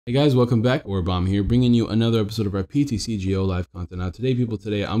Hey guys, welcome back. Orabomb here, bringing you another episode of our TCGO live content. Now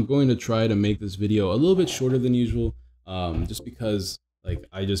today, I'm going to try to make this video a little bit shorter than usual, just because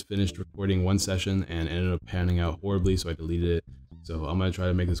I just finished recording one session and it ended up panning out horribly, so I deleted it. So I'm going to try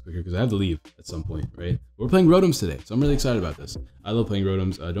to make this quicker because I have to leave at some point, right? We're playing Rotoms today, so I'm really excited about this. I love playing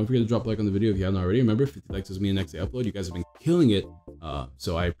Rotoms. Don't forget to drop a like on the video if you haven't already. Remember, 50 likes is me the next day upload. You guys have been killing it,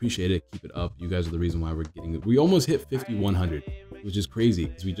 so I appreciate it. Keep it up. You guys are the reason why we're getting it. We almost hit 5,100. Which is crazy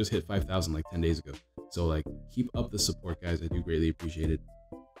because we just hit 5,000 like 10 days ago. So keep up the support, guys. I do greatly appreciate it.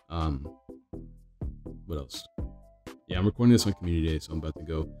 What else? Yeah, I'm recording this on community day, so I'm about to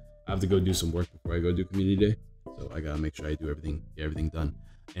go. I have to go do some work before I go do community day. So I gotta make sure I do everything, get everything done.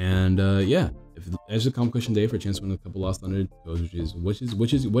 And yeah, if there's a comp question day for a chance to win a couple Lost Thunder codes,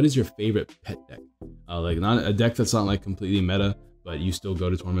 what is your favorite pet deck? Not a deck that's not like completely meta, but you still go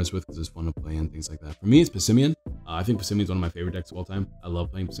to tournaments with because it's fun to play and things like that. For me, it's Pissimian. I think Pissimian is one of my favorite decks of all time. I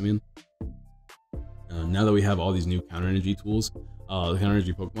love playing Pissimian. Now that we have all these new counter energy tools, the counter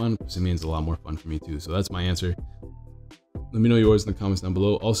energy Pokemon, Pissimian's a lot more fun for me too. So that's my answer. Let me know yours in the comments down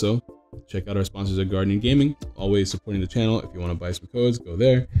below. Also, check out our sponsors at Guardian Gaming, always supporting the channel. If you want to buy some codes, go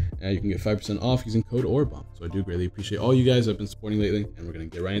there, and you can get 5% off using code ORABOMB. So I do greatly appreciate all you guys that have been supporting lately, and we're going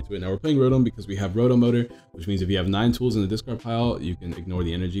to get right into it. Now we're playing Rotom because we have Rotom Motor, which means if you have 9 tools in the discard pile, you can ignore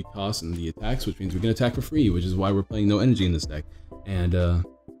the energy costs and the attacks, which means we can attack for free, which is why we're playing no energy in this deck. And we're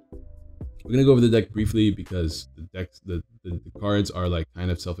going to go over the deck briefly because the cards are kind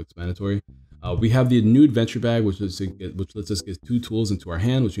of self-explanatory. We have the new adventure bag, which lets us get 2 tools into our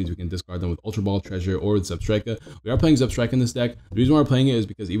hand, which means we can discard them with Ultra Ball, Treasure, or with Zebstrika. We are playing Zebstrika in this deck. The reason why we're playing it is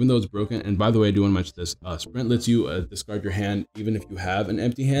because even though it's broken, and by the way, I do want to mention this, Sprint lets you discard your hand even if you have an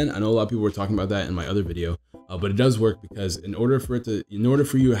empty hand. I know a lot of people were talking about that in my other video, but it does work because in order for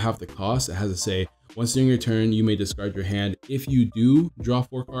you to have the cost, it has to say, once during your turn, you may discard your hand if you do draw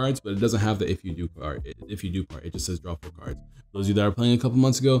 4 cards, but it doesn't have the if you do part. It just says draw 4 cards. Those of you that are playing a couple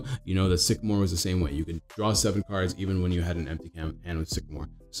months ago, you know that Sycamore was the same way. You could draw 7 cards even when you had an empty hand with Sycamore.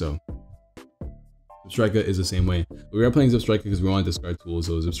 So Zebstrika is the same way. But we are playing Zebstrika because we want to discard tools.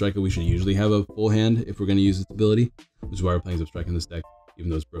 So Zebstrika, we should usually have a full hand if we're going to use its ability, which is why we're playing Zebstrika in this deck, even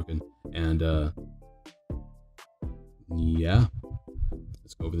though it's broken. And yeah.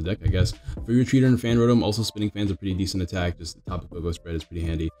 Let's go over the deck, I guess. For your Treater and Fan Rotom, also Spinning Fan's a pretty decent attack. Just the top of Pogo spread is pretty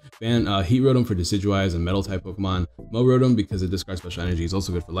handy. Heat Rotom for Decidueye and Metal type Pokemon. Mo Rotom because it discards special energy is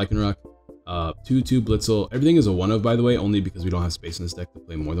also good for Lycanroc. 2/2 Blitzel. Everything is a 1-of, by the way, only because we don't have space in this deck to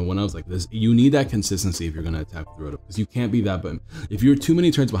play more than 1-ofs. Like this, you need that consistency if you're going to attack with Rotom, because you can't be that, but if you're too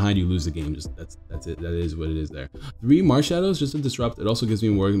many turns behind, you lose the game. Just that's it. That is what it is there. 3 Marshadows just to disrupt. It also gives me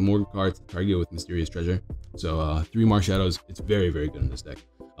more cards to target with Mysterious Treasure. So 3 Marshadows, it's very, very good in this deck.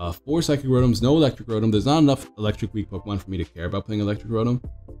 4 Psychic Rotoms, no Electric Rotom. There's not enough Electric weak Pokemon for me to care about playing Electric Rotom.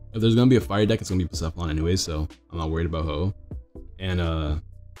 If there's going to be a Fire deck, it's going to be Pasephlon anyways, so I'm not worried about Ho-Oh. And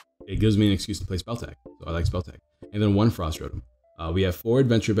it gives me an excuse to play Spell Tag, so I like Spell Tag. And then 1 Frost Rotom. We have 4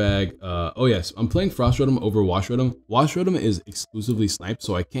 Adventure Bag. Oh yes, I'm playing Frost Rotom over Wash Rotom. Wash Rotom is exclusively sniped,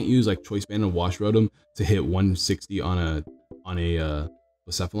 so I can't use Choice Band and Wash Rotom to hit 160 on a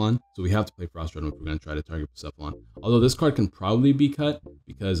Pasephlon. So we have to play Frost Rotom if we're going to try to target Pasephlon. Although this card can probably be cut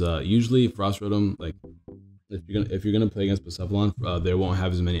because usually Frost Rotom, if you're gonna play against Pasephlon, they won't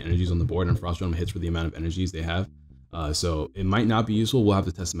have as many energies on the board, and Frost Rotom hits for the amount of energies they have. So it might not be useful. We'll have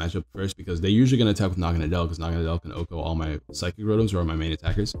to test the matchup first because they're usually going to attack with Naganadel because Naganadel can OHKO all my Psychic Rotoms or my main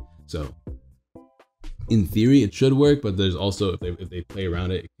attackers. So in theory, it should work, but there's also, if they play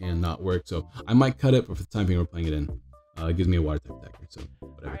around it, it can not work. So I might cut it, but for the time being, we're playing it in. It gives me a water type attacker, so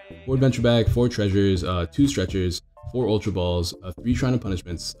whatever. 4 Adventure Bag, 4 Treasures, 2 Stretchers, 4 Ultra Balls, 3 Shrine of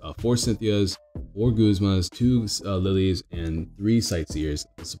Punishments, 4 Cynthias, 4 Guzmas, 2 Lilies, and 3 Sightseers.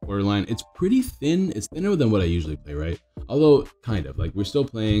 The supporter line, it's pretty thin. It's thinner than what I usually play, right? Although, kind of. We're still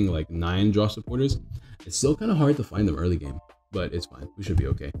playing 9 draw supporters. It's still kind of hard to find them early game, but it's fine. We should be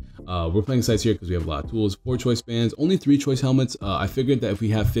okay. We're playing Sightseer because we have a lot of tools. 4 Choice Bands, only 3 Choice Helmets. I figured that if we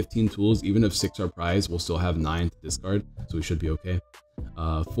have 15 tools, even if 6 are prize, we'll still have 9 to discard, so we should be okay.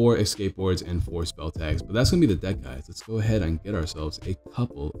 4 Escape Boards and 4 Spell Tags. But that's going to be the deck, guys. Let's go ahead and get ourselves a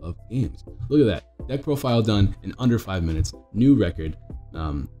couple of games. Look at that. Deck profile done in under 5 minutes. New record.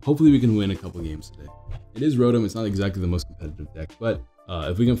 Hopefully we can win a couple games today. It is Rotom. It's not exactly the most competitive deck, but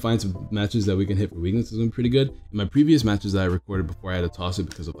if we can find some matches that we can hit for weakness, it's going to be pretty good. In my previous matches that I recorded before I had to toss it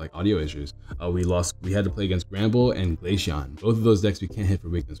because of audio issues, we had to play against Granbull and Glaceon. Both of those decks we can't hit for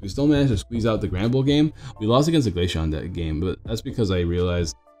weakness. We still managed to squeeze out the Granbull game. We lost against the Glaceon game, but that's because I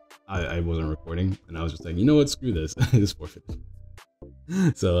realized I wasn't recording, and I was just like, you know what, screw this. Just forfeit.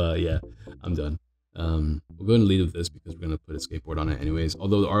 So yeah, I'm done. We'll go ahead and lead with this because we're gonna put a skateboard on it anyways.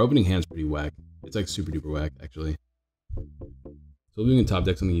 Although our opening hand's pretty whack. It's like super duper whack actually. So we can top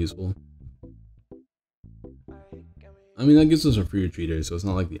deck something useful. I mean that gives us a free retreater, so it's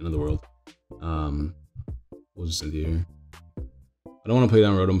not like the end of the world. We'll just send you here. I don't want to play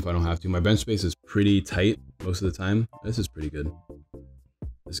down Rotom if I don't have to. My bench space is pretty tight most of the time. This is pretty good.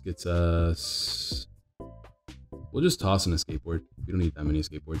 This gets us... We'll just toss in a skateboard. We don't need that many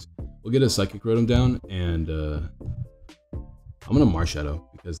skateboards. We'll get a Psychic Rotom down, and I'm gonna Marshadow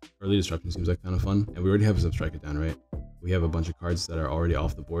because early disruption seems like kind of fun. And we already have a Zebstrika down, right? We have a bunch of cards that are already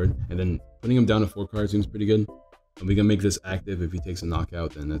off the board, and then putting him down to 4 cards seems pretty good. And we can make this active. If he takes a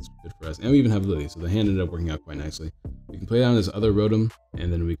knockout, then that's good for us. And we even have Lily, so the hand ended up working out quite nicely. We can play down this other Rotom,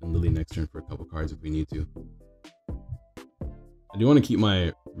 and then we can Lily next turn for a couple cards if we need to. I do want to keep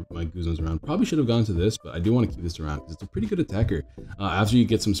my Guzmas around. Probably should have gone to this, but I do want to keep this around because it's a pretty good attacker. After you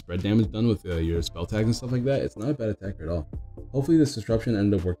get some spread damage done with your spell tags and stuff like that, it's not a bad attacker at all. Hopefully this disruption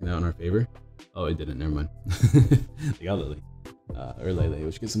ended up working out in our favor. Oh, it didn't. Never mind. They got Lily. Or Lele,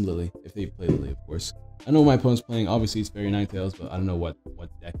 which gets some Lily, if they play Lily, of course. I know my opponent's playing, obviously it's Fairy Ninetales, but I don't know what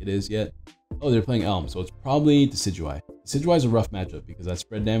deck it is yet. Oh, they're playing Elm, so it's probably Decidueye. Decidueye is a rough matchup because that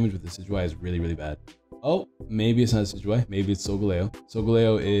spread damage with Decidueye is really, really bad. Oh, maybe it's not Decidueye, maybe it's Solgaleo.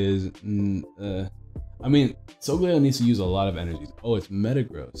 Solgaleo is, I mean, Solgaleo needs to use a lot of energies. Oh, it's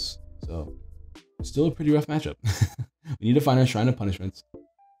Metagross, so still a pretty rough matchup. We need to find our Shrine of Punishments,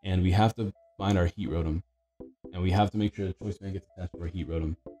 and we have to find our Heat Rotom. And we have to make sure the Choice Man gets attached to our Heat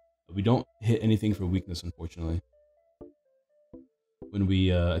Rotom. But we don't hit anything for weakness, unfortunately, when we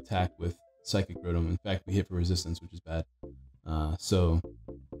attack with Psychic Rotom. In fact, we hit for resistance, which is bad. So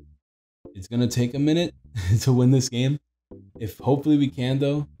it's going to take a minute to win this game. Hopefully we can,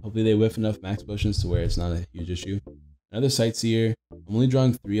 though. Hopefully they whiff enough max potions to where it's not a huge issue. Another Sightseer. I'm only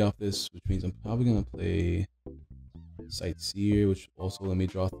drawing 3 off this, which means I'm probably going to play Sightseer, which also let me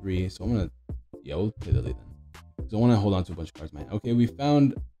draw 3. So I'm going to, yeah, we'll play Lily then. So I want to hold on to a bunch of cards, man. Okay, we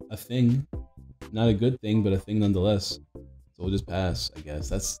found a thing. Not a good thing, but a thing nonetheless. So we'll just pass, I guess.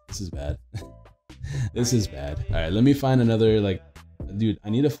 This is bad. This is bad. All right, let me find another, like, dude, I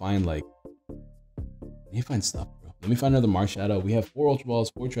need to find, like, I need to find stuff, bro. Let me find another Marshadow. We have 4 Ultra Balls,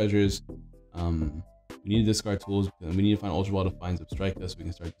 4 treasures. We need to discard tools. We need to find Ultra Ball to find Zebstrika so we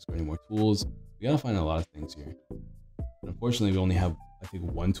can start discarding more tools. We gotta find a lot of things here. But unfortunately, we only have, I think,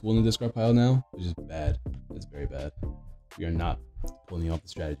 1 tool in the discard pile now, which is bad. It's very bad. We are not pulling off the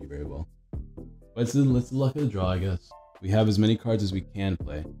strategy very well. But it's the luck of the draw, I guess. We have as many cards as we can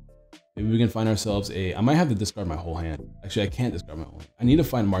play. Maybe we can find ourselves a... I might have to discard my whole hand. Actually, I can't discard my whole hand. I need to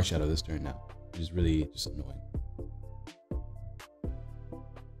find Marshadow this turn now, which is really just annoying.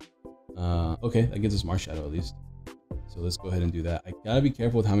 Okay, that gives us Marshadow at least. So let's go ahead and do that. I gotta be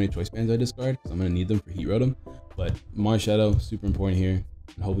careful with how many choice bands I discard because I'm gonna need them for Heat Rotom. But Marshadow, super important here.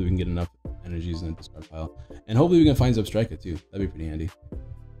 And hopefully we can get enough energies in the discard pile. And hopefully we can find Zebstrika too. That'd be pretty handy.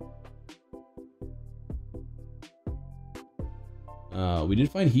 We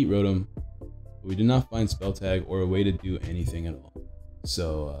did find Heat Rotom, but we did not find Spell Tag or a way to do anything at all.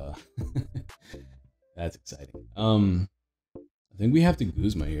 So that's exciting. I think we have to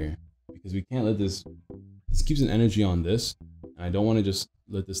Guzma here because we can't let this keeps an energy on this, and I don't want to just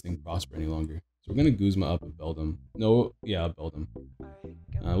let this thing prosper any longer. So we're gonna Guzma up at Beldum. No, yeah, Beldum.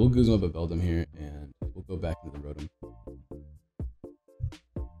 We'll Guzma up at Beldum here, and we'll go back into the Rotom.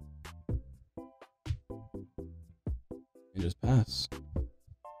 And just pass.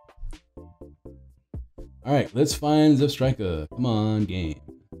 Alright, let's find Zebstrika. Come on, game.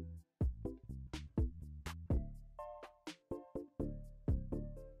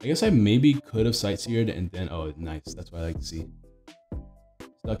 I guess I maybe could have Sightseered and then... Oh, nice. That's what I like to see.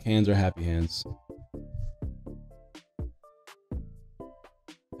 Stuck hands are happy hands.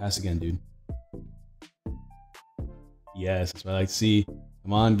 Pass again, dude. Yes, that's what I like to see.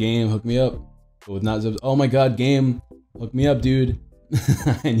 Come on, game. Hook me up. But with not Zebs... Oh my god, game. Hook me up, dude.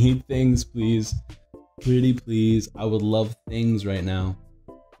 I need things, please. Pretty please. I would love things right now.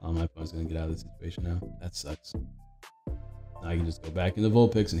 Oh, my opponent's gonna get out of this situation now. That sucks. Now I can just go back into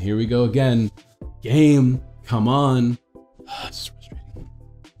Vulpix, and here we go again. Game, come on. It's frustrating.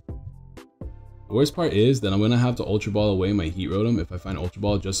 The worst part is that I'm gonna have to Ultra Ball away my Heat Rotom if I find Ultra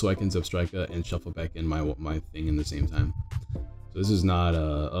Ball, just so I can Zebstrika and shuffle back in my thing in the same time. So this is not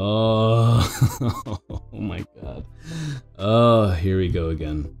a... Oh, oh my god. Oh, here we go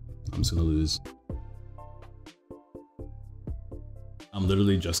again. I'm just gonna lose. I'm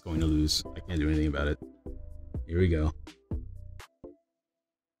literally just going to lose. I can't do anything about it. Here we go.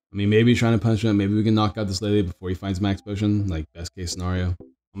 I mean, maybe trying to punch him. Maybe we can knock out this lady before he finds max potion, like best case scenario.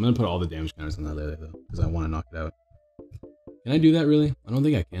 I'm gonna put all the damage counters on that Lele though, because I want to knock it out. Can I do that really? I don't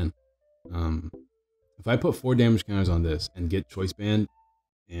think I can. If I put 4 damage counters on this and get Choice Band,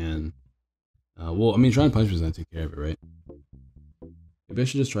 and well, I mean, Shrine Punishment is gonna take care of it, right? Maybe I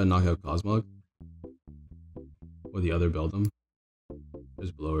should just try to knock out Cosmog or the other Beldum.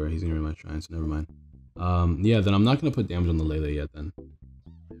 There's Blower. He's gonna be my Shrine, so never mind. Yeah, then I'm not gonna put damage on the Lele yet. Then,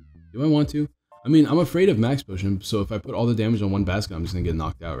 do I want to? I mean, I'm afraid of Max Potion, so if I put all the damage on one basket, I'm just gonna get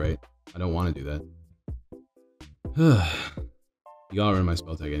knocked out, right? I don't want to do that. You got rid of my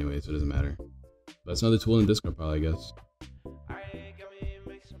spell tag anyway, so it doesn't matter. But it's another tool in the discard pile, I guess.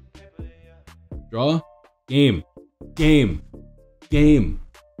 Draw. Game. Game. Game.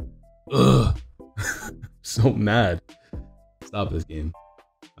 Ugh. So mad. Stop this game.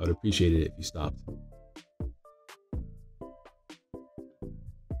 I would appreciate it if you stopped.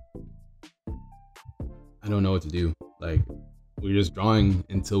 I don't know what to do. Like, we're just drawing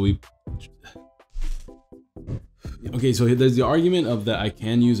until we... Okay, so there's the argument of that I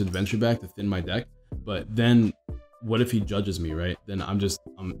can use Adventure Back to thin my deck, but then what if he judges me, right? Then I'm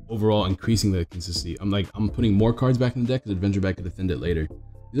overall increasing the consistency. I'm putting more cards back in the deck because Adventure Back could have thinned it later.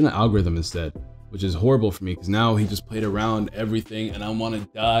 He's gonna algorithm instead, which is horrible for me because now he just played around everything and I want to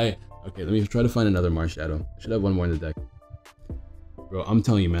die. Okay, let me try to find another Marshadow. I should have one more in the deck. Bro, I'm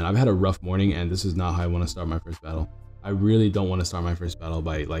telling you, man, I've had a rough morning and this is not how I want to start my first battle. I really don't want to start my first battle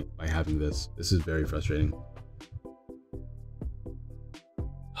by having this. This is very frustrating.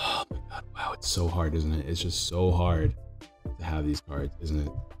 Oh my god, wow, it's so hard, isn't it? It's just so hard to have these cards, isn't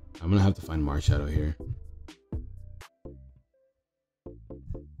it? I'm gonna have to find Marshadow here.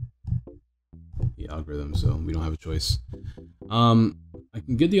 The algorithm, so we don't have a choice. I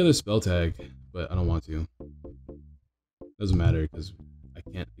can get the other spell tag, but I don't want to. Doesn't matter because I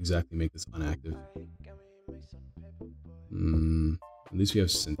can't exactly make this unactive. At least we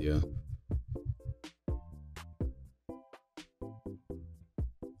have Cynthia.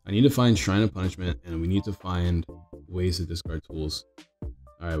 I need to find Shrine of Punishment, and we need to find ways to discard tools.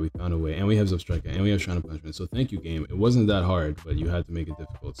 Alright, we found a way. And we have Zebstrika, and we have Shrine of Punishment. So thank you, game. It wasn't that hard, but you had to make it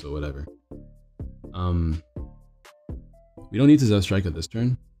difficult, so whatever. We don't need to Zebstrika this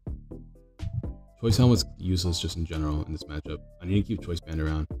turn. Choice Helmet's useless just in general in this matchup. I need to keep Choice Band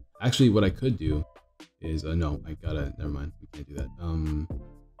around. Actually, what I could do is... no, I gotta... Never mind. We can't do that.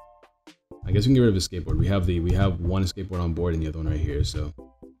 I guess we can get rid of his skateboard. We have one skateboard on board and the other one right here, so...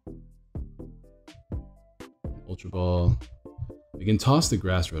 Ultra Ball. We can toss the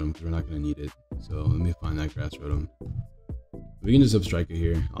Grass Rotom because we're not going to need it. So let me find that Grass Rotom. We can just Zebstrika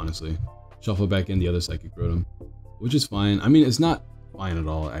here, honestly. Shuffle back in the other Psychic Rotom, which is fine. I mean, it's not fine at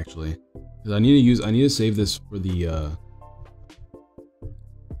all, actually. Because I need to save this for the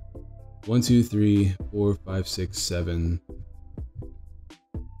 1, 2, 3, 4, 5, 6, 7.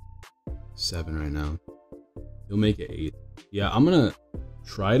 7 right now. He'll make it 8. Yeah, I'm gonna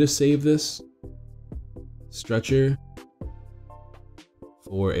try to save this Stretcher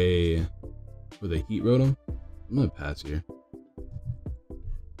for the Heat Rotom. I'm gonna pass here.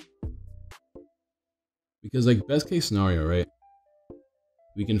 Because like best case scenario, right?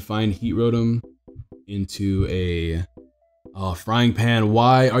 We can find Heat Rotom into a Frying Pan.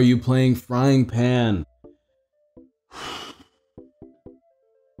 Why are you playing Frying Pan?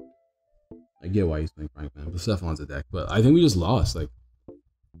 I get why he's playing Frying Pan, but Stefan's a deck. But I think we just lost. Like,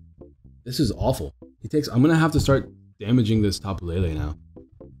 this is awful. I'm gonna have to start damaging this Tapu Lele now.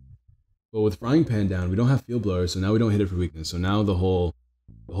 But with Frying Pan down, we don't have Field Blower, so now we don't hit it for weakness. So now the whole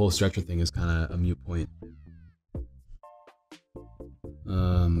Stretcher thing is kind of a moot point.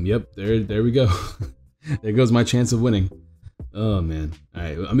 Yep, there we go. There goes my chance of winning. Oh man. All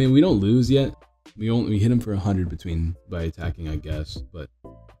right. I mean, we don't lose yet. We hit him for 100 by attacking, I guess, but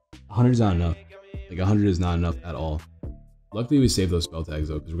 100 is not enough. Like 100 is not enough at all. Luckily, we saved those spell tags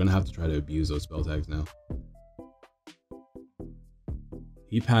though, because we're gonna have to try to abuse those spell tags now.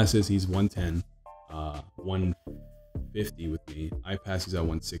 He passes. He's 110, 150 with me. I pass. He's at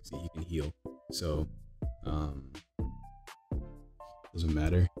 160. He can heal. So, doesn't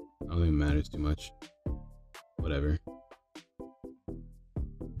matter. I don't think it matters too much. Whatever.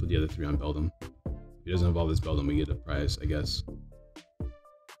 Put the other 3 on Beldum. If he doesn't evolve this Beldum, we get a prize, I guess.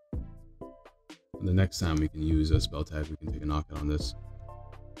 And the next time we can use a spell tag, we can take a knockout on this.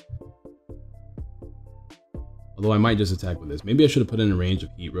 Although I might just attack with this. Maybe I should have put in a range of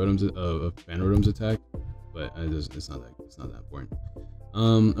Heat Rotom's of Fan Rotom's attack, but it's not that important.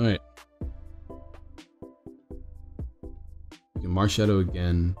 All right. We can Marshadow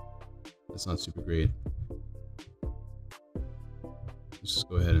again. That's not super great. Let's just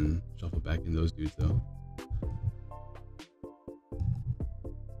go ahead and shuffle back in those dudes though.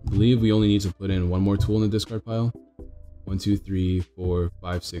 believe we only need to put in one more tool in the discard pile. 1, 2, 3, 4,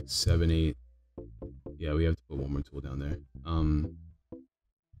 5, 6, 7, 8. Yeah, we have to put one more tool down there.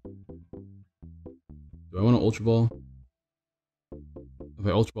 Do I want an Ultra Ball? If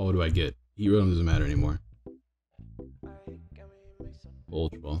I Ultra Ball, what do I get? Heat Rotom doesn't matter anymore.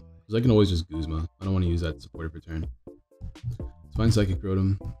 Ultra Ball. Because I can always just Guzma. I don't want to use that supportive return. Let's find Psychic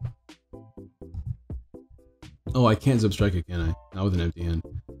Rotom. Oh, I can't Zebstrika, can I? Not with an empty hand,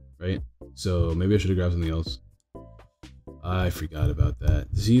 right? So maybe I should have grabbed something else. I forgot about that.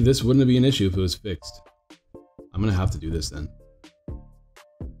 See, this wouldn't be an issue if it was fixed. I'm gonna have to do this then.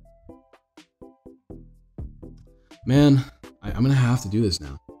 Man, I'm gonna have to do this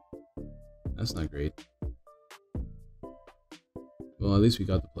now. That's not great. Well, at least we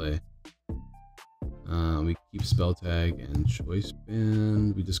got the play. We keep Spell Tag and Choice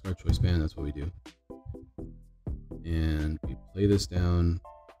Band. We discard Choice Band, that's what we do. And we play this down.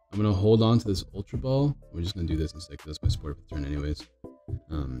 I'm gonna hold on to this Ultra Ball. We're just gonna do this instead, because that's my support for the turn anyways.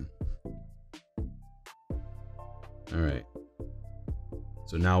 Alright.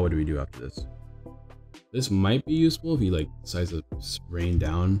 So now what do we do after this? This might be useful if he like decides to rain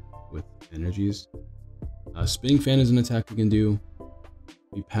down with energies. Spinning Fan is an attack we can do.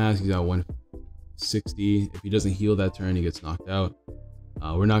 We pass, he's at 160. If he doesn't heal that turn, he gets knocked out.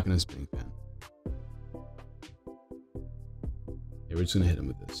 We're not gonna Spinning Fan. Yeah, we're just gonna hit him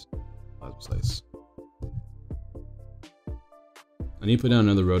with this Plasma Slice. I need to put down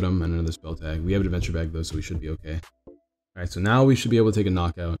another Rotom and another Spell Tag. We have an Adventure Bag though, so we should be okay. Alright, so now we should be able to take a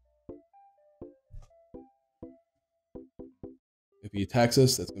knockout. If he attacks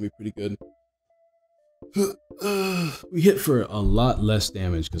us, that's gonna be pretty good. We hit for a lot less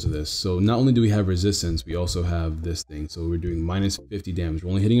damage because of this. So not only do we have resistance, we also have this thing. So we're doing minus 50 damage. We're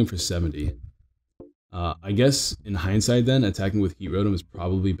only hitting him for 70. I guess in hindsight then, attacking with Heat Rotom is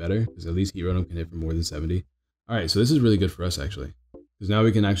probably better, because at least Heat Rotom can hit for more than 70. Alright, so this is really good for us actually, because now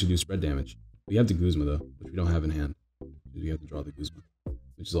we can actually do spread damage. We have the Guzma though, which we don't have in hand. We have to draw the Guzma,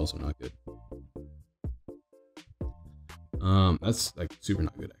 which is also not good. That's like super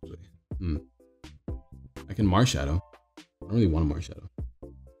not good actually. I can Marshadow. I don't really want to Marshadow.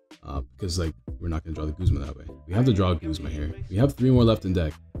 Because like we're not gonna draw the Guzma that way. We have to draw a Guzma here. We have 3 more left in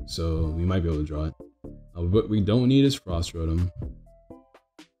deck, so we might be able to draw it. What we don't need is Frost Rotom.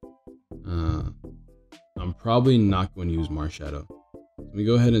 I'm probably not going to use Marshadow. Let me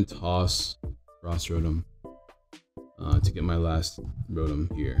go ahead and toss Frost Rotom to get my last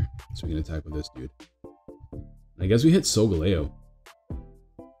Rotom here, so we can attack with this dude. I guess we hit Solgaleo.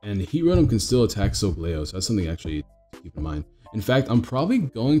 And Heat Rotom can still attack Solgaleo, so that's something actually to keep in mind. In fact, I'm probably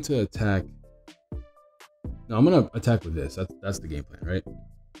going to attack... No, I'm going to attack with this. That's the game plan, right?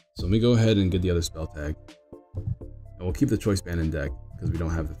 So let me go ahead and get the other Spell Tag. And we'll keep the Choice Band in deck, because we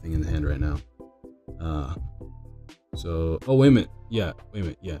don't have the thing in the hand right now. Oh, wait a minute. Yeah,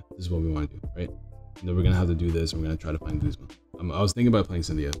 this is what we want to do, right? And then we're going to have to do this, and we're going to try to find Guzma. I was thinking about playing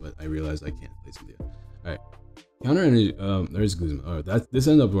Cynthia, but I realized I can't play Cynthia. Alright. Counter energy, there's Guzma. Alright, this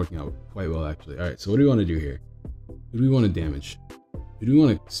ended up working out quite well actually. Alright, so what do we want to do here? Who do we want to damage? Who do we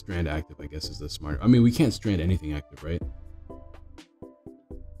want to strand active, I guess is the smarter. I mean, we can't strand anything active, right?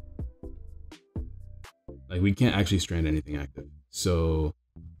 Like, we can't actually strand anything active. So,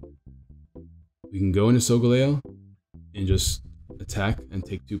 we can go into Solgaleo and just attack and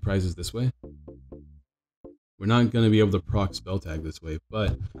take 2 prizes this way. We're not going to be able to proc Spell Tag this way,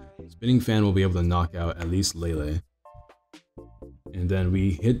 but Spinning Fan will be able to knock out at least Lele. And then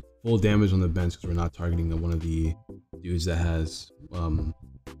we hit full damage on the bench because we're not targeting one of the dudes that has...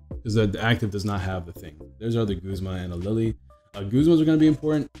 because the active does not have the thing. There's our other Guzma and a Lily. Guzmas are going to be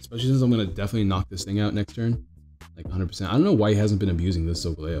important, especially since I'm going to definitely knock this thing out next turn. Like 100%. I don't know why he hasn't been abusing this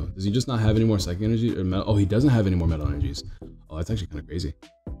Solgaleo. Does he just not have any more Psychic Energy? Or metal? Oh, he doesn't have any more Metal Energies. Oh, that's actually kind of crazy.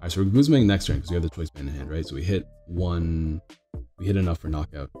 Alright, so we're Guzmaing next turn because we have the Choice Band in hand, right? So we hit enough for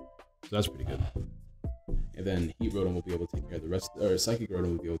knockout. So that's pretty good. And then Heat Rotom will be able to take care of the rest, or Psychic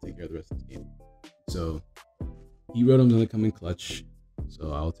Rotom will be able to take care of the rest of this game. So Heat Rotom's gonna come in clutch,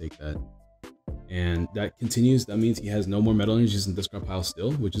 so I'll take that. And that continues, that means he has no more Metal Energies in the discard pile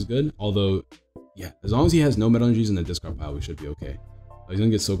still, which is good. Although, yeah, as long as he has no Metal Energies in the discard pile, we should be okay. He's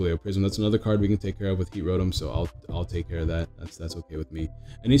gonna get Solgaleo Prism. That's another card we can take care of with Heat Rotom, so I'll take care of that. That's okay with me.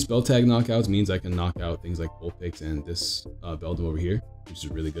 Any Spell Tag knockouts means I can knock out things like Vulpix and this Beldum over here, which is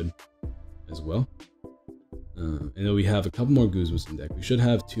really good as well. And then we have a couple more Guzmas in deck. We should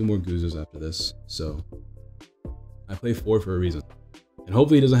have 2 more Guzmas after this, so I play 4 for a reason. And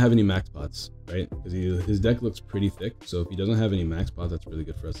hopefully he doesn't have any max pots, right? Because his deck looks pretty thick, so if he doesn't have any max pots, that's really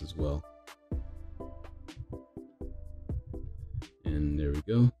good for us as well. And there we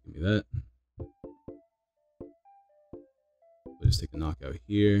go. Give Look at that. We'll just take a knockout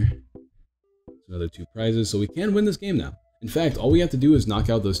here. Another 2 prizes, so we can win this game now. In fact, all we have to do is knock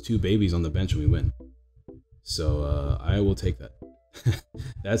out those 2 babies on the bench and we win. So I will take that.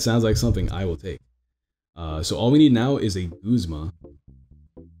 That sounds like something I will take. So all we need now is a Guzma.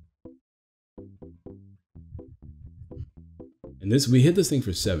 And this, we hit this thing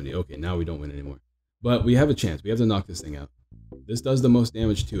for 70. Okay, now we don't win anymore. But we have a chance. We have to knock this thing out. This does the most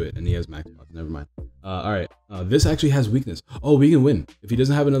damage to it, and he has max pots. Never mind. All right. This actually has weakness. Oh, we can win. If he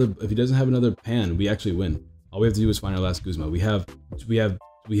doesn't have another pan, we actually win. All we have to do is find our last Guzma. We have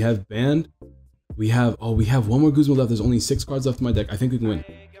banned. We have one more Guzma left. There's only 6 cards left in my deck. I think we can win.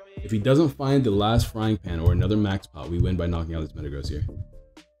 If he doesn't find the last frying pan or another max pot, we win by knocking out this Metagross here.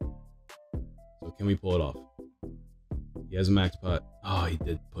 So can we pull it off? He has a max pot. Oh, he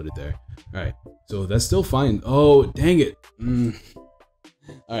did put it there. All right, so that's still fine. Oh, dang it.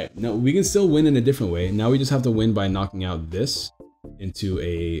 All right, now we can still win in a different way. Now we just have to win by knocking out this into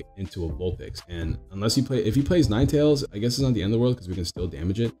a Vulpix. And unless if he plays Ninetales, I guess it's not the end of the world because we can still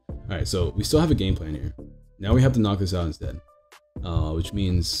damage it. All right, so we still have a game plan here. Now we have to knock this out instead, which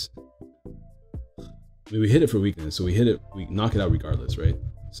means we hit it for weakness. So we knock it out regardless, right?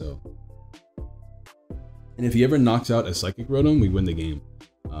 So. And if he ever knocks out a Psychic Rotom, we win the game.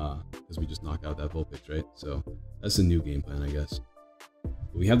 Because we just knock out that Vulpix, right? So that's the new game plan, I guess.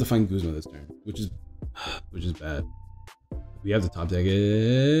 But we have to find Guzma this turn, which is bad. We have to top deck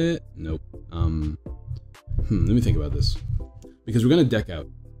it. Nope. Let me think about this. Because we're gonna deck out.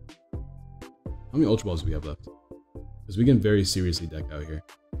 How many Ultra Balls do we have left? Because we can very seriously deck out here.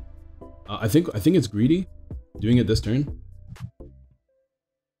 I think it's greedy doing it this turn.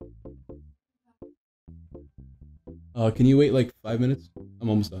 Can you wait like 5 minutes? I'm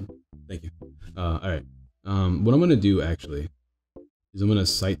almost done. Thank you. All right. What I'm gonna do actually is I'm gonna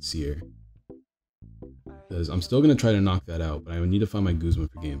Sightseer, because I'm still gonna try to knock that out, but I need to find my Guzma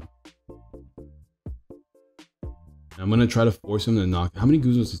for game. And I'm gonna try to force him to knock. How many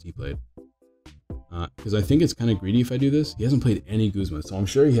Guzmas has he played? Because I think it's kind of greedy if I do this. He hasn't played any Guzmas, so I'm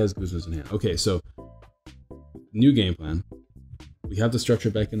sure he has Guzmas in hand. Okay, so new game plan. We have to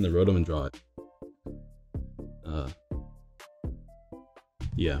structure back in the Rotom and draw it.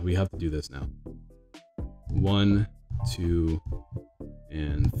 Yeah, we have to do this now. 1, 2,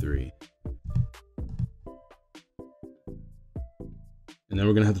 and 3. And then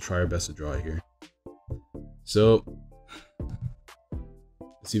we're gonna have to try our best to draw it here. So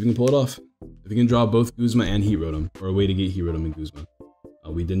let's see if we can pull it off. If we can draw both Guzma and Heat Rotom, or a way to get Heat Rotom and Guzma.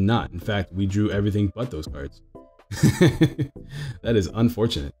 We did not. In fact, we drew everything but those cards. That is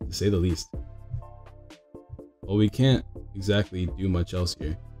unfortunate, to say the least. Well, we can't exactly do much else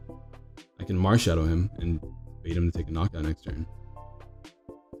here. I can Marshadow him and bait him to take a knockout next turn.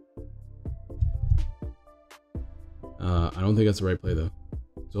 I don't think that's the right play though.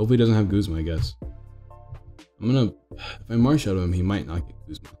 So hopefully he doesn't have Guzma, I guess. If I Marshadow him, he might not get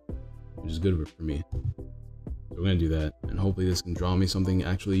Guzma, which is good for me. So we're gonna do that, and hopefully this can draw me something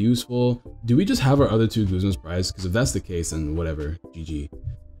actually useful. Do we just have our other 2 Guzmas prized? Because if that's the case, then whatever, GG.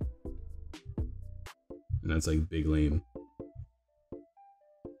 And that's like big lame.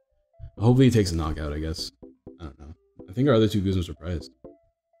 Hopefully he takes a knockout, I guess. I don't know. I think our other 2 Guzmas are prized.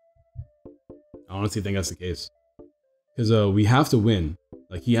 I honestly think that's the case. Because we have to win.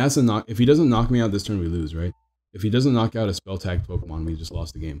 Like, he has to knock... If he doesn't knock me out this turn, we lose, right? If he doesn't knock out a spell-tagged Pokemon, we just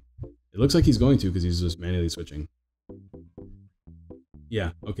lost the game. It looks like he's going to, because he's just manually switching.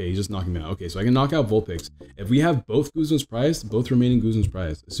 Yeah, okay, he's just knocking me out. Okay, so I can knock out Vulpix. If we have both Guzmas prized, both remaining Guzmas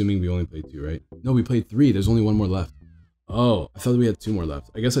prized, assuming we only played 2, right? No, we played 3. There's only 1 more left. Oh, I thought we had 2 more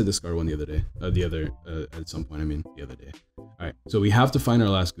left. I guess I discarded one the other day. At some point, I mean, the other day. Alright, so we have to find our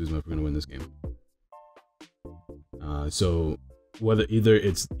last Guzma if we're gonna win this game. So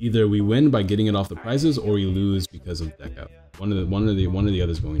either we win by getting it off the prizes, or we lose because of deck out. One or the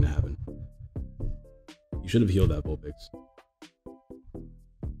other is going to happen. You should have healed that Vulpix.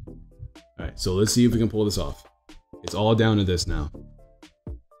 Alright, so let's see if we can pull this off. It's all down to this now.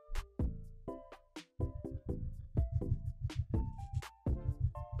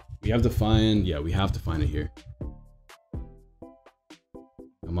 We have to find, yeah, we have to find it here.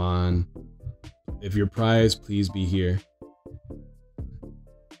 Come on. If you're prized, please be here.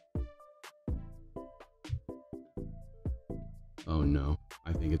 Oh no,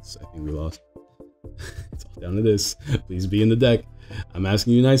 I think we lost. It's all down to this. Please be in the deck. I'm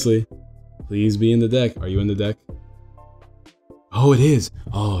asking you nicely. Please be in the deck. Are you in the deck? Oh, it is.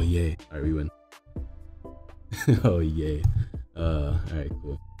 Oh, yay. All right, we win. Oh, yay. All right,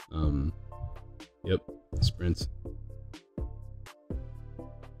 cool. Yep, sprint.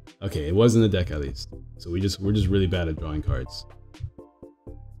 Okay, it was in the deck at least. So we're just really bad at drawing cards.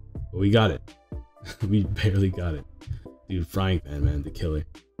 But we got it. We barely got it. Dude, frying pan, man, the killer.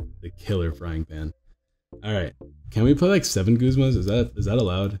 The killer frying pan. Alright. Can we play like 7 Guzmas? Is that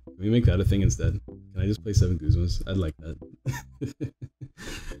allowed? Can we make that a thing instead? Can I just play 7 Guzmas? I'd like that.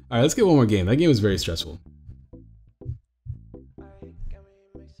 Alright, let's get one more game. That game was very stressful.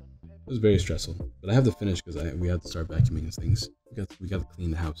 It was very stressful. But I have to finish because we have to start vacuuming these things. We got to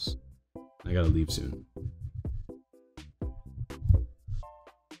clean the house. I gotta leave soon.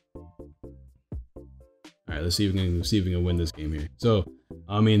 Alright, let's see if we can win this game here. So,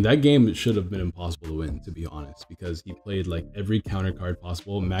 I mean, that game should have been impossible to win, to be honest, because he played like every counter card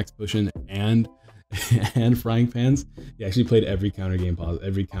possible, max pushing and frying pans. He actually played every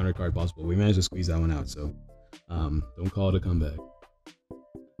counter card possible. We managed to squeeze that one out, so don't call it a comeback.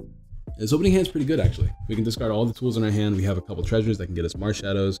 His opening hand's pretty good, actually. We can discard all the tools in our hand. We have a couple treasures that can get us Marsh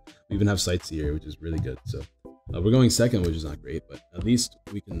Shadows. We even have Sightseer, which is really good. So we're going second, which is not great, but at least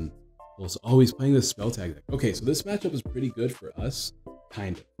we can also... Oh, he's playing this spell tag deck. Okay, so this matchup is pretty good for us,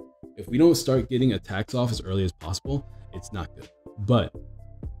 kind of. If we don't start getting attacks off as early as possible, it's not good. But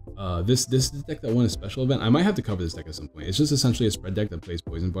this deck that won a special event, I might have to cover this deck at some point. It's just essentially a spread deck that plays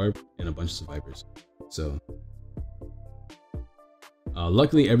Poison Barb and a bunch of Survivors. So...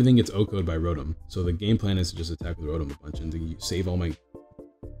 luckily, everything gets O-code by Rotom, so the game plan is to just attack with Rotom a bunch and to save all my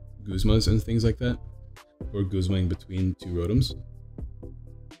Guzmas and things like that, or Guzmaing between 2 Rotoms. So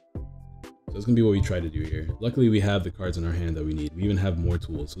that's going to be what we try to do here. Luckily, we have the cards in our hand that we need. We even have more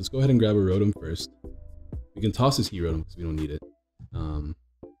tools. So let's go ahead and grab a Rotom first. We can toss this Heat Rotom because we don't need it.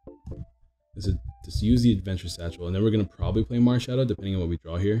 Just use the Adventure Satchel, and then we're going to probably play Marsh Shadow depending on what we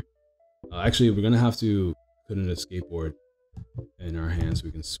draw here. Actually, we're going to have to put in a skateboard in our hands so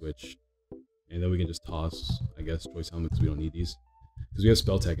we can switch, and then we can just toss, I guess, Choice Helmet because we don't need these, because we have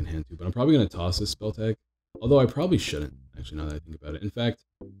Spell Tag in hand too. But I'm probably going to toss this Spell Tag, although I probably shouldn't, actually, now that I think about it. In fact,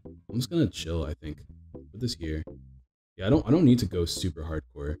 I'm just going to chill, I think. Put this here. Yeah, I don't need to go super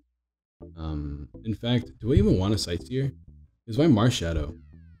hardcore. In fact, do I even want a Sightseer? Is my Marsh Shadow?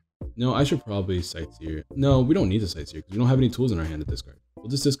 No, I should probably Sightseer. No, we don't need a Sightseer because we don't have any tools in our hand to discard. We'll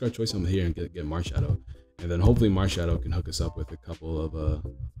just discard Choice Helmet here and get Marsh Shadow. And then hopefully Marsh Shadow can hook us up with a couple of,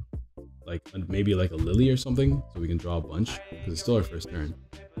 maybe like a Lily or something, so we can draw a bunch, because it's still our first turn.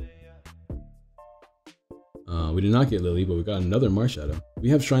 We did not get Lily, but we got another Marsh Shadow. We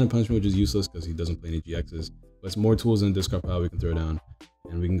have Shrine of Punishment, which is useless because he doesn't play any GXs, but it's more tools in the discard pile we can throw down.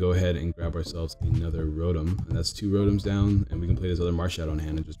 And we can go ahead and grab ourselves another Rotom, and that's 2 Rotoms down, and we can play this other Marsh Shadow in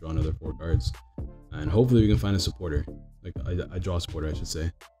hand and just draw another 4 cards. And hopefully we can find a supporter, like I draw a supporter, I should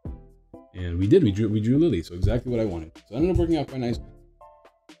say. And we did, we drew Lily, so exactly what I wanted. So it ended up working out quite nice.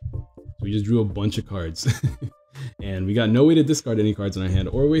 So we just drew a bunch of cards. And we got no way to discard any cards in our hand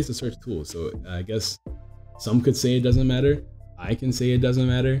or ways to search tools. So I guess some could say it doesn't matter. I can say it doesn't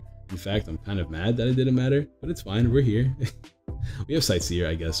matter. In fact, I'm kind of mad that it didn't matter, but it's fine, we're here. We have Sightseer,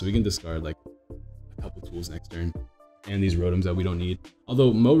 I guess, so we can discard like a couple tools next turn. And these Rotoms that we don't need.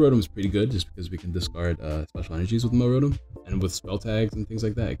 Although Mo Rotom is pretty good just because we can discard special energies with Mo Rotom. And with spell tags and things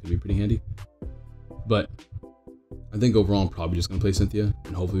like that, it could be pretty handy. But I think overall I'm probably just going to play Cynthia.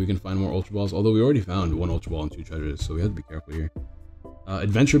 And hopefully we can find more Ultra Balls. Although we already found 1 Ultra Ball and 2 treasures, so we have to be careful here.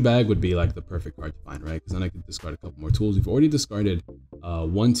 Adventure Bag would be like the perfect card to find, right? Because then I could discard a couple more tools. We've already discarded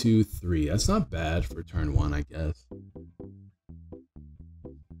 1, 2, 3. That's not bad for turn 1, I guess.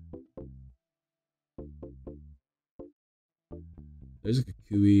 There's a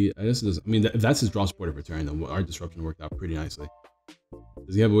Kukui. I guess it doesn't. I mean, if that's his draw supporter for turn, then our disruption worked out pretty nicely.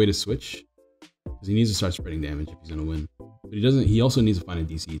 Does he have a way to switch? Because he needs to start spreading damage if he's gonna win. But he doesn't. He also needs to find a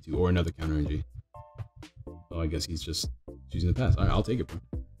DC too, or another counter energy. Oh, I guess he's just choosing the pass. All right, I'll take it, bro.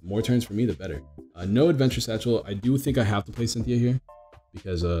 The more turns for me, the better. No Adventure Satchel. I do think I have to play Cynthia here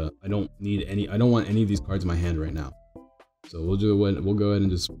because I don't need any. I don't want any of these cards in my hand right now. So we'll do it. We'll go ahead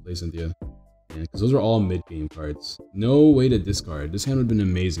and just play Cynthia. Because those are all mid-game cards. No way to discard. This hand would have been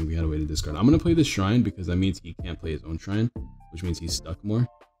amazing if we had a way to discard. I'm going to play this Shrine because that means he can't play his own Shrine, which means he's stuck more.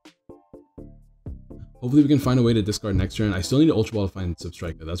 Hopefully we can find a way to discard next turn. I still need an Ultra Ball to find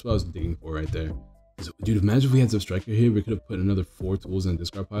Zebstrika. That's what I was digging for right there. Dude, imagine if we had Zebstrika here. We could have put another 4 tools in the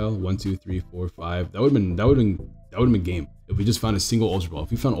discard pile. 1, 2, 3, 4, 5. That would have been game. If we just found a single Ultra Ball.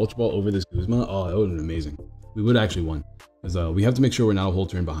 If we found Ultra Ball over this Guzma, oh, that would have been amazing. We would have actually won. Because we have to make sure we're not a whole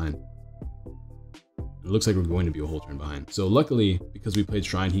turn behind. It looks like we're going to be a whole turn behind. So luckily, because we played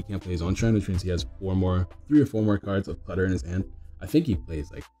Shrine, he can't play his own Shrine, which means he has 3 or 4 more cards of clutter in his hand. I think he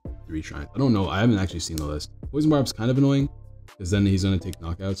plays like 3 Shrines. I don't know. I haven't actually seen the list. Poison Barb's kind of annoying because then he's going to take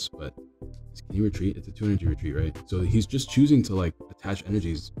knockouts, but can he retreat? It's a 2 energy retreat, right? So he's just choosing to like attach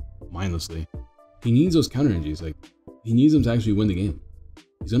energies mindlessly. He needs those counter energies. Like, he needs them to actually win the game.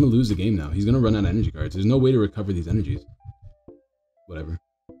 He's gonna lose the game now. He's gonna run out of energy cards. There's no way to recover these energies. Whatever.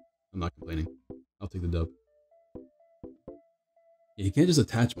 I'm not complaining. I'll take the dub. Yeah, he can't just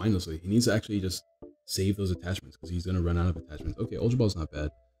attach mindlessly. He needs to actually just save those attachments because he's gonna run out of attachments. Okay, Ultra Ball's not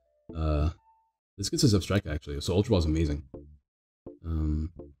bad. This gets a Zebstrika actually. So Ultra Ball's amazing.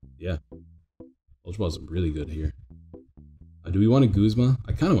 Yeah. Ultra Ball's really good here. Do we want a Guzma?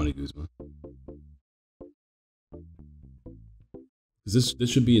 I kind of want a Guzma. Because this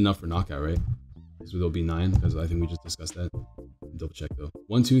should be enough for knockout, right? So there'll be 9, because I think we just discussed that. Double check though.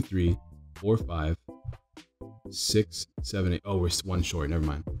 1, 2, 3, 4, 5, 6, 7, 8. Oh, we're 1 short. Never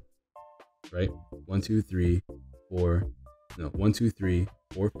mind. Right? 1, 2, 3, 4. No, 1, 2, 3,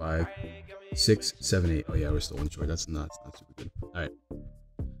 4, 5, 6, 7, 8. Oh yeah, we're still 1 short. That's not super good. All right.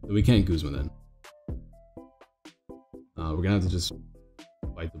 So we can't Guzma then. We're gonna have to just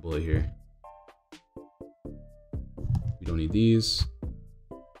bite the bullet here. We don't need these.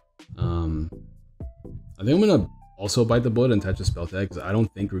 I think I'm gonna also bite the bullet and attach a spell tag because I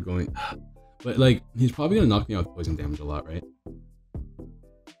don't think we're going. But like, he's probably gonna knock me out with poison damage a lot, right?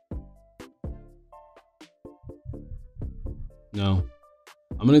 No,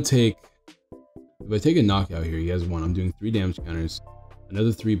 I'm gonna take. If I take a knockout here, he has 1. I'm doing 3 damage counters,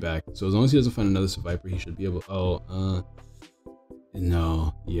 another 3 back. So as long as he doesn't find another Survivor, he should be able. Oh,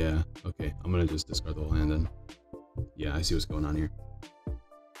 no, yeah, okay. I'm gonna just discard the whole hand then. Yeah, I see what's going on here.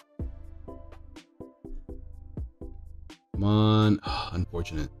 Come on.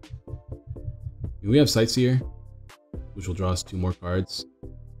 Unfortunate. We have Sightseer, which will draw us 2 more cards.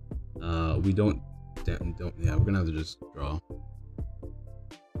 We don't. Yeah, we're gonna have to just draw.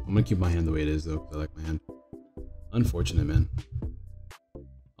 I'm gonna keep my hand the way it is though, because I like my hand. Unfortunate, man.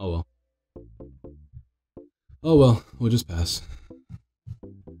 Oh well. Oh well, we'll just pass.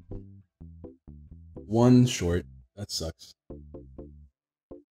 1 short. That sucks.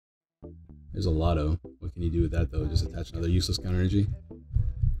 There's a Lotto. What can you do with that though? Just attach another useless counter energy?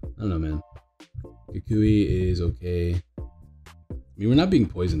 I don't know, man. Kukui is okay. I mean, we're not being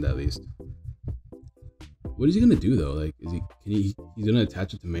poisoned at least. What is he gonna do though? Like, he's gonna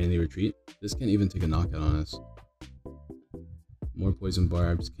attach it to manually retreat? This can't even take a knockout on us. More poison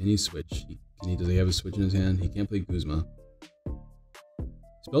barbs. Can he switch? Does he have a switch in his hand? He can't play Guzma.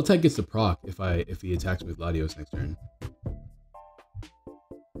 Spell tag gets the proc if he attacks me with Latios next turn.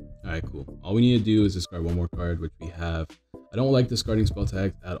 Alright, cool. All we need to do is discard 1 more card, which we have. I don't like discarding spell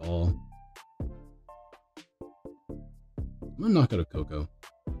tags at all. I'm gonna knock out a Coco.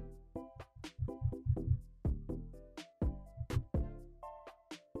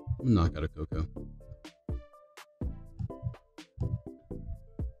 I'm gonna knock out a Coco.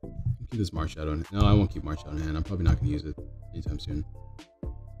 Keep this Marshadow in. No, I won't keep Marshadow in hand. I'm probably not gonna use it anytime soon.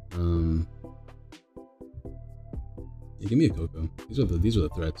 Yeah, give me a Coco. These are the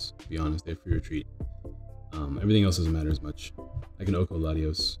threats, to be honest. They're free retreat. Everything else doesn't matter as much. I can Oko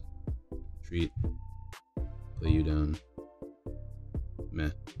Latios. Retreat. Play you down.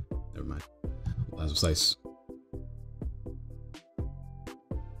 Meh. Never mind. Plasma Slice.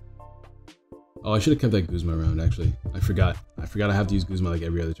 Oh, I should have kept that Guzma around, actually. I forgot. I have to use Guzma like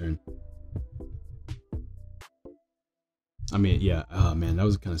every other turn. I mean, yeah. Oh, man, that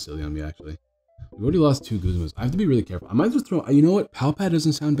was kind of silly on me, actually. We've already lost 2 Guzmas. I have to be really careful. I might just throw... You know what? Palpad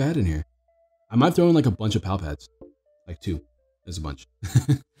doesn't sound bad in here. I might throw in like a bunch of Palpads. Like 2. There's a bunch.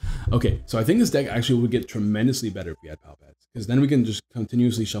 Okay, so I think this deck actually would get tremendously better if we had Palpads. Because then we can just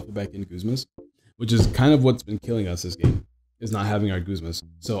continuously shuffle back in Guzmas. Which is kind of what's been killing us this game. Is not having our Guzmas.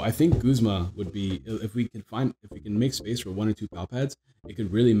 So I think Guzma would be... If we can make space for 1 or 2 Palpads, it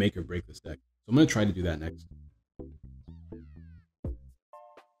could really make or break this deck. So I'm going to try to do that next.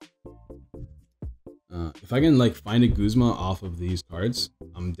 If I can like find a Guzma off of these cards,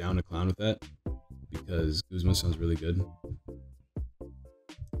 I'm down to clown with that because Guzma sounds really good.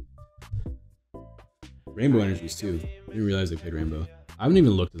 Rainbow energies too. I didn't realize they played Rainbow. I haven't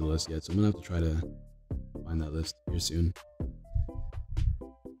even looked at the list yet, so I'm gonna have to try to find that list here soon.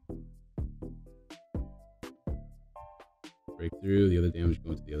 Breakthrough, the other damage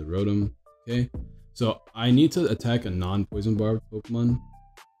going to the other Rotom. Okay, so I need to attack a non-poison barb Pokemon.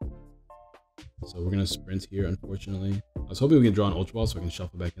 So we're gonna sprint here, unfortunately. I was hoping we could draw an Ultra Ball so I can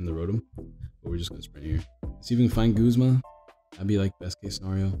shuffle back in the Rotom, but we're just gonna sprint here. See if we can find Guzma. That'd be like best case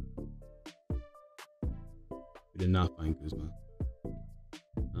scenario. We did not find Guzma.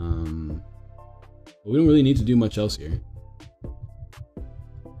 But we don't really need to do much else here.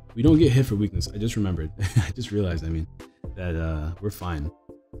 We don't get hit for weakness. I just remembered. I just realized, I mean, that we're fine.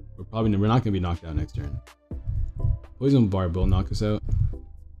 We're not gonna be knocked out next turn. Poison Barb will knock us out.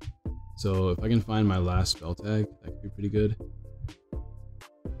 So if I can find my last spell tag, that could be pretty good.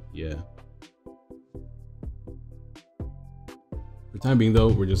 Yeah. For the time being though,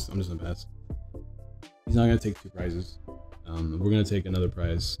 I'm just gonna pass. He's not gonna take 2 prizes. We're gonna take another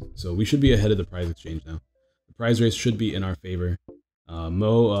prize. So we should be ahead of the prize exchange now. The prize race should be in our favor. Fan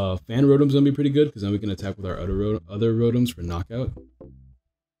Rotom's gonna be pretty good because then we can attack with our other Rotoms for knockout.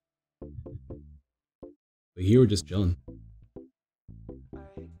 But here we're just chilling.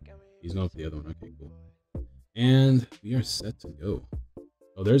 He's going for the other one. Okay, cool. And we are set to go.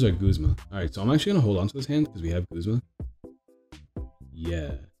 Oh, there's our Guzma. Alright, so I'm actually gonna hold on to this hand because we have Guzma.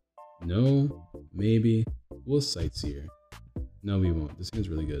 Yeah. No. Maybe. We'll Sightseer. No, we won't. This hand's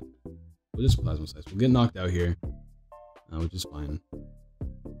really good. We'll just Plasma Slice. We'll get knocked out here. Which is fine.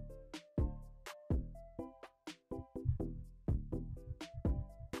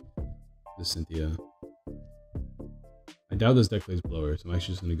 The Cynthia. I doubt this deck plays Blower, so I'm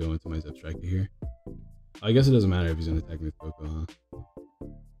actually just going to go into my Zebstrika here. I guess it doesn't matter if he's going to attack me with Coco, huh?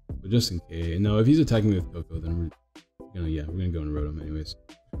 But just in case. No, if he's attacking me with Coco, then we're going to go into Rotom anyways.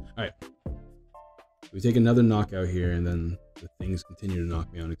 Alright. We take another knockout here, and then the things continue to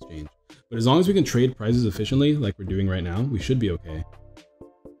knock me out in exchange. But as long as we can trade prizes efficiently, like we're doing right now, we should be okay.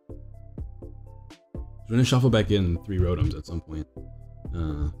 We're going to shuffle back in 3 Rotoms at some point.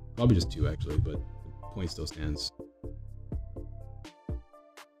 Probably just 2 actually, but the point still stands.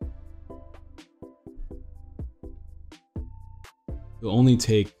 He'll only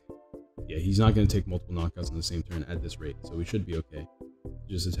take... Yeah, he's not going to take multiple knockouts on the same turn at this rate, so we should be okay.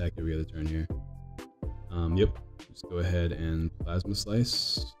 Just attack every other turn here. Yep. Just go ahead and Plasma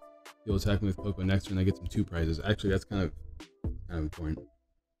Slice. He'll attack me with Coco next turn. I get some 2 prizes. Actually, that's kind of important.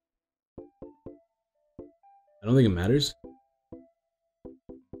 I don't think it matters.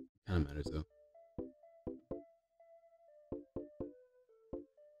 Kind of matters though.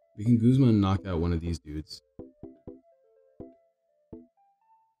 We can Guzma and knock out one of these dudes.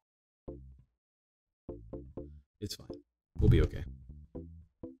 It's fine. We'll be okay.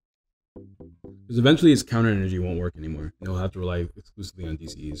 Because eventually his counter energy won't work anymore. And he'll have to rely exclusively on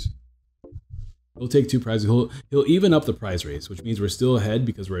DCEs. He'll take 2 prizes. He'll even up the prize race, which means we're still ahead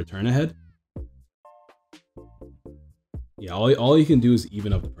because we're a turn ahead. Yeah, all he can do is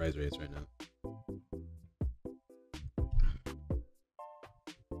even up the prize race right now.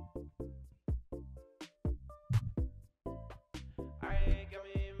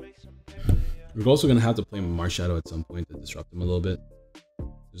 We're also going to have to play Marshadow at some point to disrupt him a little bit.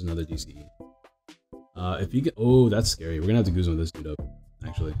 There's another DCE. If you get... Oh, that's scary. We're going to have to Guzma this dude up.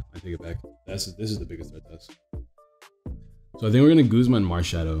 Actually, I take it back. This is the biggest threat test. So I think we're going to Guzma and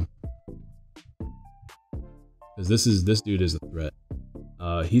Marshadow. Because this dude is a threat.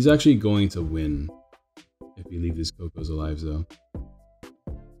 He's actually going to win if we leave these Cocos alive, though.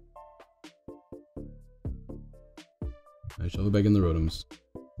 Alright, shuffle back in the Rotoms.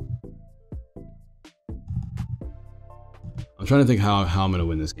 I'm trying to think how I'm going to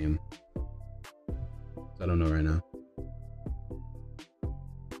win this game. I don't know right now.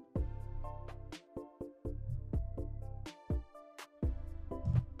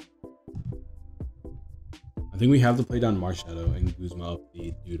 I think we have to play down Marshadow and Guzma up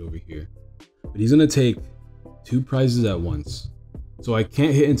the dude over here. But he's going to take 2 prizes at once. So I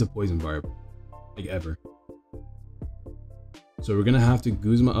can't hit into Poison Barb. Like, ever. So we're going to have to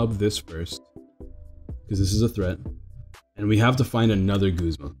Guzma up this first. Because this is a threat. And we have to find another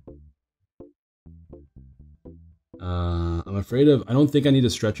Guzma. I'm afraid of... I don't think I need a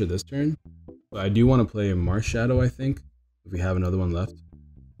Stretcher this turn. But I do want to play a Marshadow, I think. If we have another one left.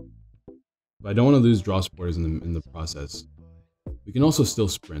 But I don't want to lose draw supporters in the process. We can also still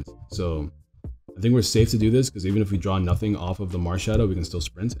sprint. So I think we're safe to do this. Because even if we draw nothing off of the Marshadow, we can still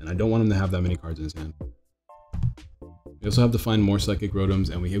sprint. And I don't want him to have that many cards in his hand. We also have to find more Psychic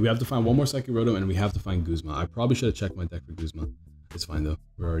Rotoms. And we have to find one more Psychic Rotom. And we have to find Guzma. I probably should have checked my deck for Guzma. It's fine though.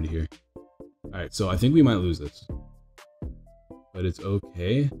 We're already here. Alright, so I think we might lose this. But it's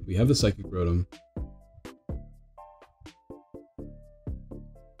okay. We have the Psychic Rotom.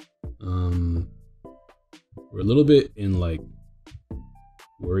 We're a little bit in like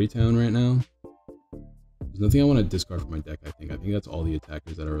Worry Town right now. There's nothing I want to discard from my deck, I think. I think that's all the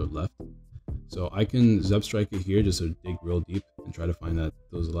attackers that are left. So I can Zebstrika here just to dig real deep and try to find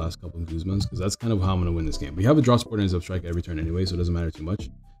those last couple of Guzmans, because that's kind of how I'm going to win this game. We have a draw support and Zebstrika every turn anyway, so it doesn't matter too much.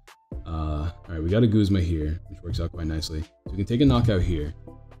 Alright, we got a Guzma here, which works out quite nicely. So we can take a knockout here.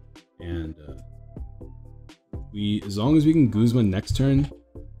 And as long as we can Guzma next turn,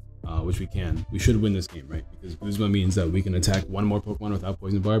 which we can, we should win this game, right? Because Guzma means that we can attack one more Pokemon without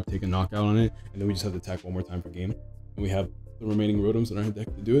Poison Barb, take a knockout on it, and then we just have to attack one more time per game. And we have the remaining Rotoms in our deck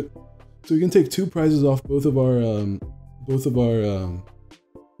to do it. So we can take 2 prizes off both of our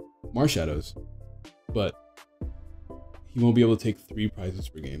Marshadows, but he won't be able to take 3 prizes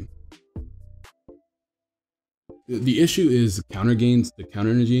per game. The issue is counter gains, the counter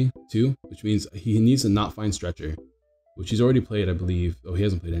energy too, which means he needs to not find Stretcher, which he's already played, I believe. Oh, he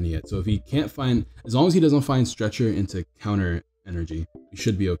hasn't played any yet. So if he can't find, as long as he doesn't find Stretcher into counter energy, he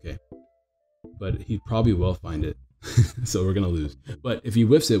should be okay. But he probably will find it, so we're gonna lose. But if he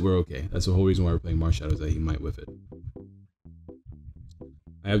whiffs it, we're okay. That's the whole reason why we're playing Marshadow, is that he might whiff it.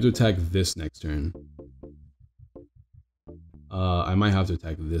 I have to attack this next turn. I might have to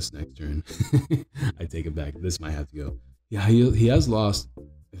attack this next turn. I take it back. This might have to go. Yeah, he has lost,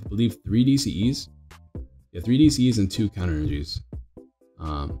 I believe, 3 DCEs. Yeah, 3 DCEs and 2 counter energies.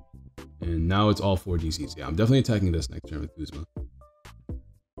 And now it's all 4 DCs. Yeah, I'm definitely attacking this next turn with Kuzma.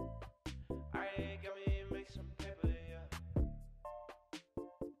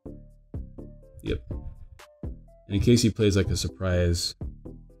 Yep. And in case he plays like a surprise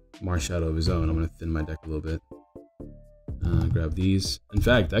Marshadow of his own, I'm going to thin my deck a little bit. Grab these. In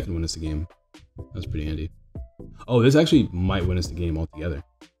fact, that can win us the game. That's pretty handy. Oh, this actually might win us the game altogether.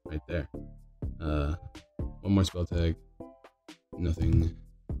 Right there. 1 more spell tag. Nothing.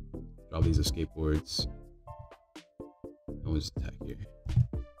 Draw these escape boards. I'll just attack here.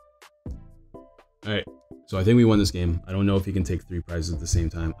 Alright. So I think we won this game. I don't know if he can take 3 prizes at the same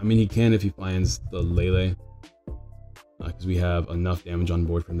time. I mean, he can if he finds the Lele. Because we have enough damage on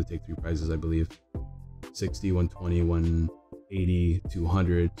board for him to take 3 prizes, I believe. 60, 120, 180,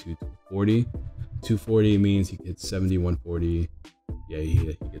 200, 240. 240 means he gets 70, 140. Yeah, he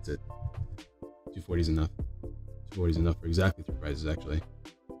gets it. 240 is enough. 240 is enough for exactly 3 prizes, actually.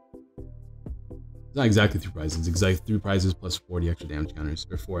 It's not exactly 3 prizes. It's exactly 3 prizes plus 40 extra damage counters,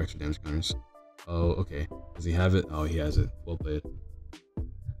 or 4 extra damage counters. Oh, okay. Does he have it? Oh, he has it. Well played.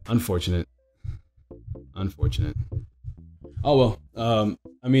 Unfortunate. Unfortunate. Oh, well.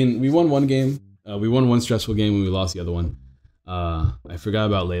 I mean, we won 1 game. We won 1 stressful game and we lost the other one. I forgot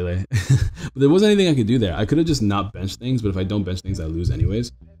about Lele. But there wasn't anything I could do there. I could have just not benched things, but if I don't bench things, I lose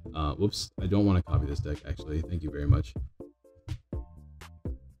anyways. Whoops. I don't want to copy this deck, actually. Thank you very much.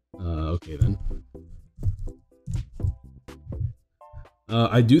 Okay, then.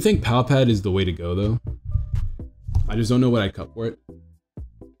 I do think Palpad is the way to go, though. I just don't know what I cut for it.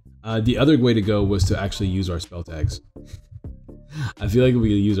 The other way to go was to actually use our spell tags. I feel like if we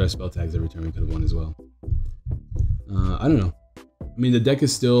could use our spell tags every turn, we could have won as well. I don't know. I mean, the deck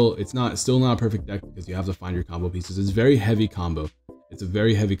is still not a perfect deck because you have to find your combo pieces. It's very heavy combo. It's a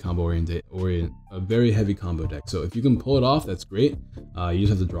very heavy combo a very heavy combo deck. So if you can pull it off, that's great. You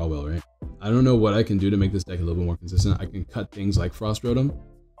just have to draw well, right? I don't know what I can do to make this deck a little bit more consistent. I can cut things like Frost Rotom.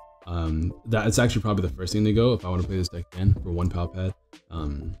 That's actually probably the first thing to go if I want to play this deck again for 1 Palpad.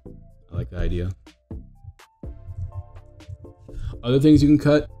 I like the idea. Other things you can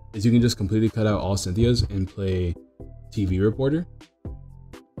cut is you can just completely cut out all Cynthias and play TV Reporter.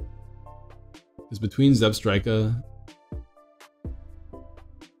 Because between Zebstrika,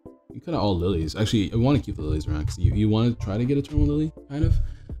 you cut out all Lilies. Actually, I want to keep the Lilies around because you want to try to get a turn with Lily, kind of.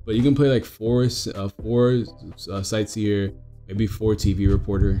 But you can play like 4 Sightseer, maybe 4 TV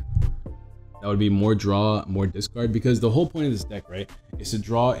Reporter. That would be more draw, more discard, because the whole point of this deck, right, is to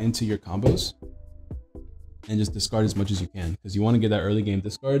draw into your combos and just discard as much as you can, because you want to get that early game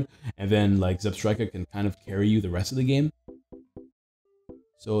discard, and then like Zebstrika can kind of carry you the rest of the game.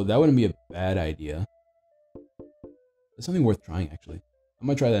 So that wouldn't be a bad idea. It's something worth trying, actually. I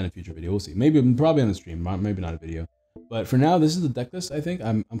might try that in a future video. We'll see. Probably on the stream, maybe not a video. But for now, this is the deck list. I think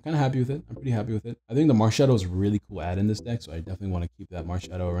I'm kind of happy with it. I'm pretty happy with it. I think the Marshadow is a really cool add in this deck, so I definitely want to keep that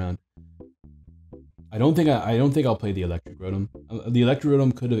Marshadow around. I don't think I'll play the Electric Rotom. The Electric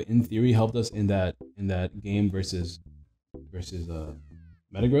Rotom could have, in theory, helped us in that game versus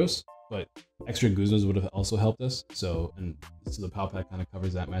Metagross, but extra Guzmas would have also helped us. So the Palpad kind of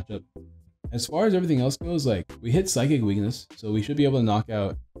covers that matchup. As far as everything else goes, like, we hit Psychic Weakness, so we should be able to knock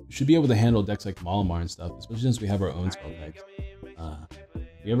out. We should be able to handle decks like Malamar and stuff, especially since we have our own spell tags.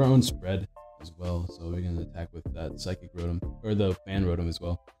 We have our own spread as well, so we're gonna attack with that Psychic Rotom or the Fan Rotom as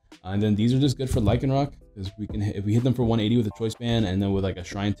well. And then these are just good for Lycanroc, because we can if we hit them for 180 with a Choice Band, and then with like a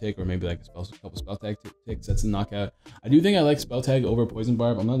Shrine Tick or maybe like a couple Spell Tag ticks, that's a knockout. I do think I like Spell Tag over Poison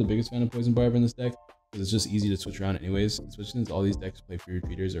Barb. I'm not the biggest fan of Poison Barb in this deck, because it's just easy to switch around anyways, especially since all these decks play Free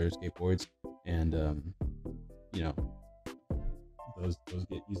Retreaters or Escape Boards, and you know, those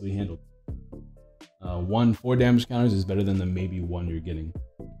get easily handled. 4 damage counters is better than the maybe 1 you're getting.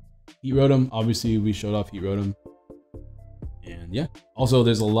 Heat Rotom, obviously we showed off Heat Rotom. And yeah, also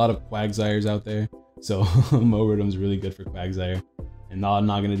there's a lot of Quagsires out there, so Mo Rotom's really good for Quagsire. and not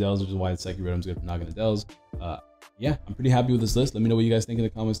Naganadels, which is why the second Rotom's good for Naganadels. Yeah, I'm pretty happy with this list. Let me know what you guys think in the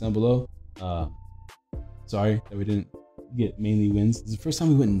comments down below. Sorry that we didn't get mainly wins. This is the first time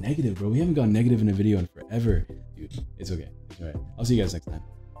we went negative, bro. We haven't gone negative in a video in forever. Dude, it's okay. It's all right. I'll see you guys next time.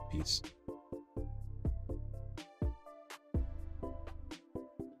 Peace.